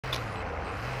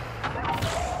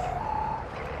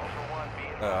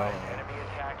Enemy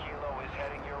attack helo is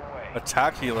heading your way.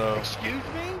 Attack helo. Excuse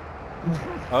me?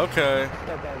 Okay.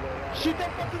 Shoot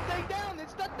that fucking thing down!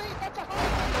 It's that thing! That's a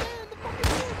high right there in the fucking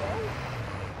hill, bro!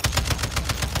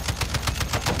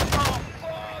 Oh,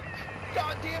 fuck!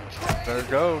 Goddamn train! There it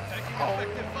goes. Oh, we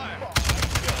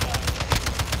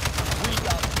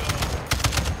got to go.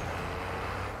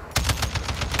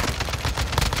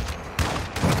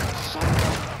 Son of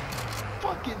a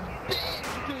fucking bitch,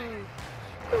 dude!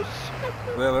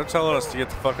 Yeah, they're telling us to get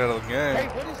the fuck out of the game. Hey,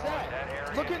 what is that?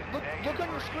 Look on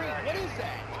your screen. What is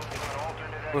that?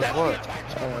 What's That's what? the attack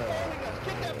chopper following us.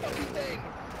 Get that fucking thing.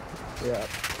 Yeah.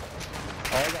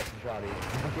 Oh, I got some shotty.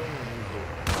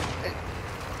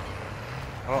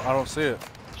 I don't see it.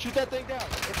 Shoot that thing down.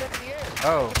 It's up in the air.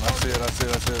 Oh, I see it. I see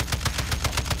it. I see it.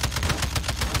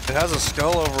 It has a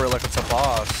skull over it like it's a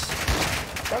boss.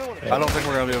 I don't think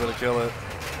we're gonna be able to kill it.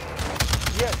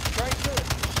 Yes, try and kill it.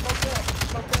 Smoke that.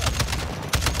 Smoke that.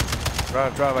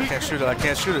 Drive, drive. I can't shoot it. I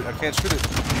can't shoot it. I can't shoot it.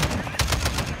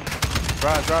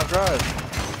 Drive, drive, drive.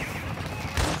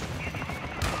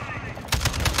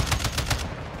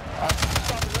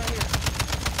 Stop it right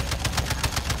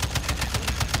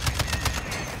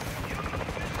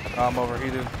here. I'm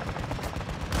overheated.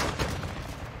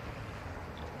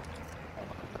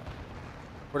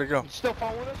 Where'd it go? You still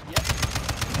following us? Yep.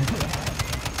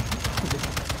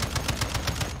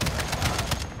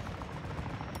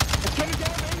 It's coming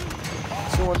down, baby.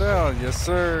 It's going down. Yes,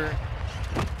 sir.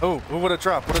 Oh, what a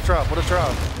drop. What a drop. What a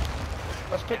drop.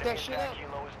 Let's pick that shit up. Attack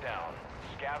helo is down.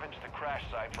 Scavenge the crash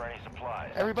site for any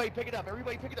supplies. Everybody pick it up.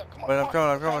 Everybody pick it up. Come on. Wait, I'm come coming.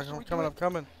 on. I'm coming. Faster, I'm we coming. do I'm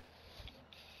coming.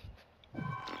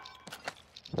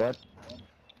 What?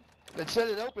 It said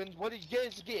it opened. What did you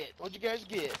guys get? What'd you guys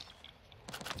get?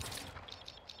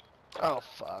 Oh,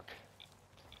 fuck.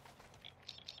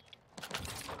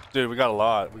 Dude, we got a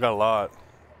lot. We got a lot.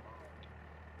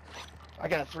 I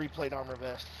got a 3-plate armor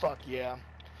vest. Fuck yeah.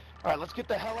 Alright, let's get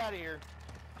the hell out of here.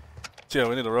 Yeah,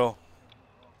 we need to roll.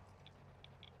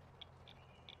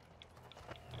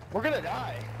 We're gonna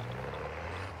die.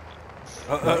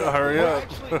 Hurry We're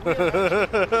up.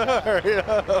 Hurry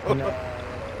up. No,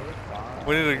 it's fine.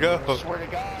 We need to go. Swear to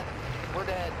God, we're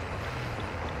dead.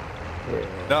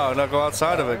 No, no, go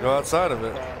outside of it. Go outside of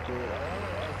it.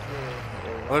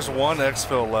 There's one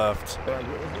exfil left.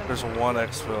 There's one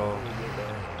exfil.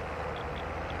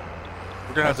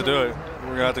 We're gonna have to do it.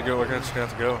 We're gonna have to go. We're just gonna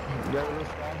have to go.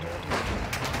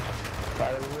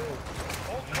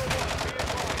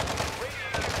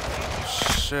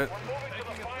 Shit.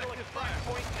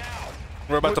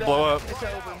 We're about to blow up. It's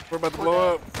over. We're about to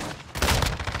blow up.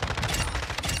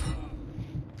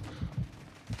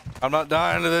 I'm not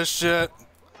dying to this shit.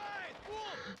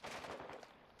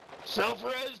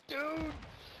 Self-res, dude.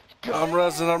 I'm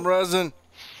resin. I'm resin.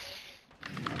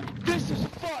 This is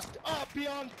fucked up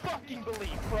beyond fucking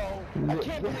belief, bro. I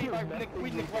can't believe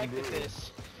we neglected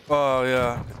this. Oh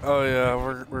yeah. Oh yeah.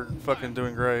 We're fucking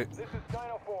doing great. This is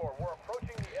Dino 4. We're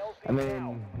approaching the LZ I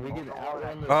mean, we can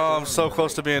outrun the... Oh, I'm so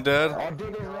close to being dead. Oh,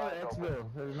 dude, there's another expo.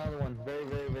 There's another one. Very,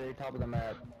 very, very top of the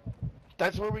map.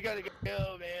 That's where we gotta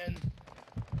go, man.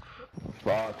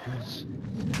 Fuck.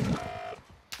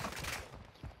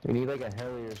 We need like a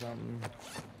heli or something.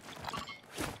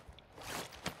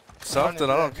 Something.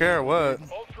 I don't care what.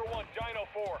 Ultra One, Dino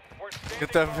 4. We're standing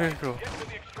Get that by. vehicle. Get to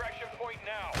the extraction point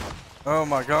now. Oh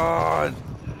my god.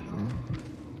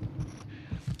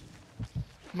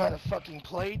 Amount of fucking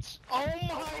plates. Oh my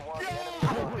Holy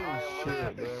god!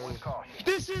 shit, bro.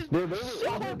 This is Dude,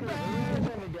 so bad!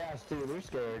 they're on the gas too. They're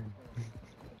scared.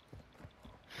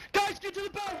 Guys, get to the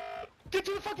boat! Get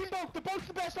to the fucking boat! The boat's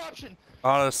the best option!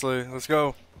 Honestly, let's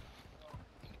go.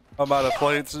 I'm out of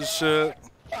plates and shit.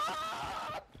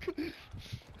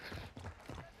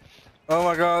 Oh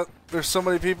my god, there's so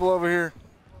many people over here.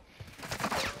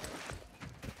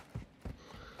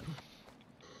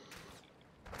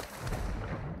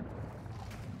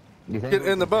 Get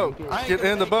in the boat. Get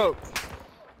in the boat.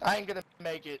 I ain't gonna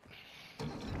make it.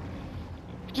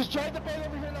 Just drive the boat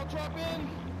over here and I'll drop in.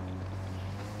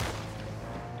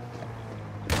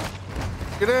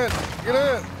 Get in. Get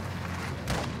in.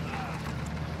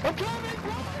 I'm coming,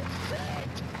 bro!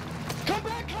 Shit! Come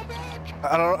back, come back!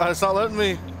 I don't. It's not letting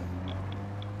me.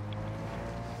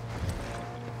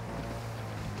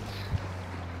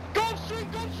 Go upstream,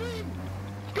 go upstream!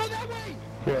 Go that way!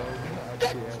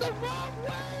 That's the wrong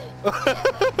way!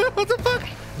 What the fuck?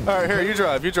 All right, here. You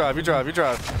drive. You drive. You drive. You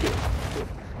drive.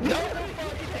 No,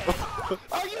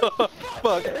 are you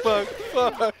Fuck. Fuck.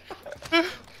 Fuck.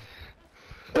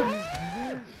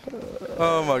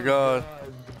 Oh my god.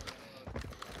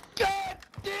 God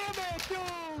damn it,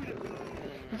 dude!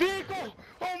 Vehicle!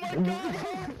 Oh my god,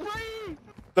 I'm free!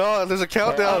 No, there's a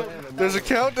countdown. There's a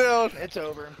countdown. It's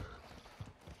over.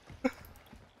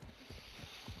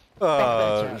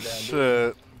 Oh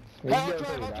shit. I'll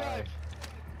drive.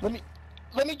 Let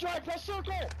me drive. Press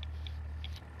circle.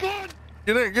 Good.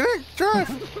 Get in, drive.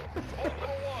 Ultra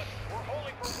One, we're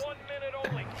holding for 1 minute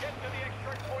only. Get to the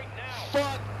extract point now.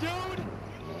 Fuck, dude.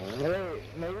 Wait,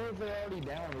 maybe if they're already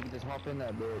down, we can just hop in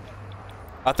that bridge.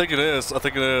 I think it is. I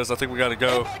think we gotta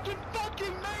go. If I can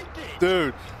fucking make it.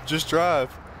 Dude, just drive.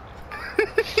 Oh my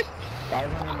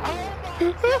god,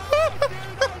 dude,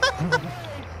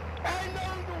 I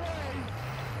know the way.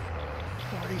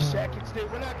 40 seconds,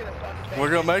 dude. We're not gonna fucking make it. We're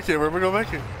gonna make it. We're gonna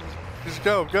make it. Just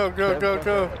go.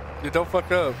 You don't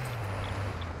fuck up.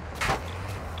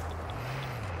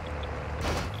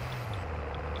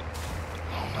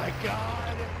 Oh my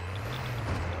god.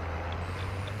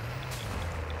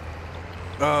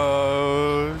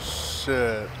 Oh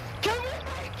shit. Can we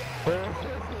make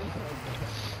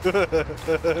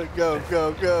it? Go.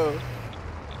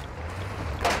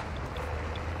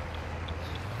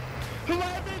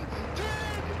 11, 10.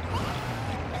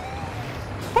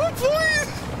 Oh,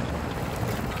 please!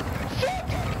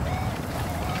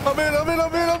 I'm in.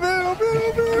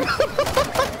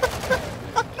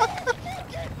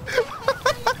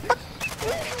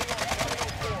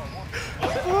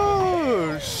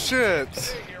 Oh,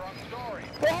 shit. Here, I'm sorry.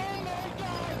 Oh my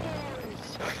god,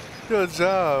 boys. Good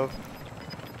job.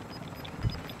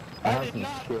 I did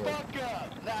not fuck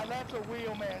up. Now that's a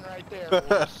real man right there,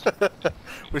 boys.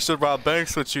 We should rob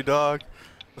banks with you, dog.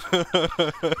 Dude,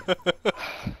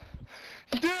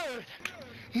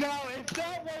 now if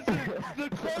that wasn't the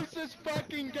closest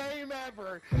fucking game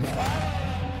ever, I don't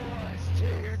know what was,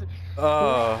 dude.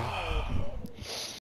 Oh.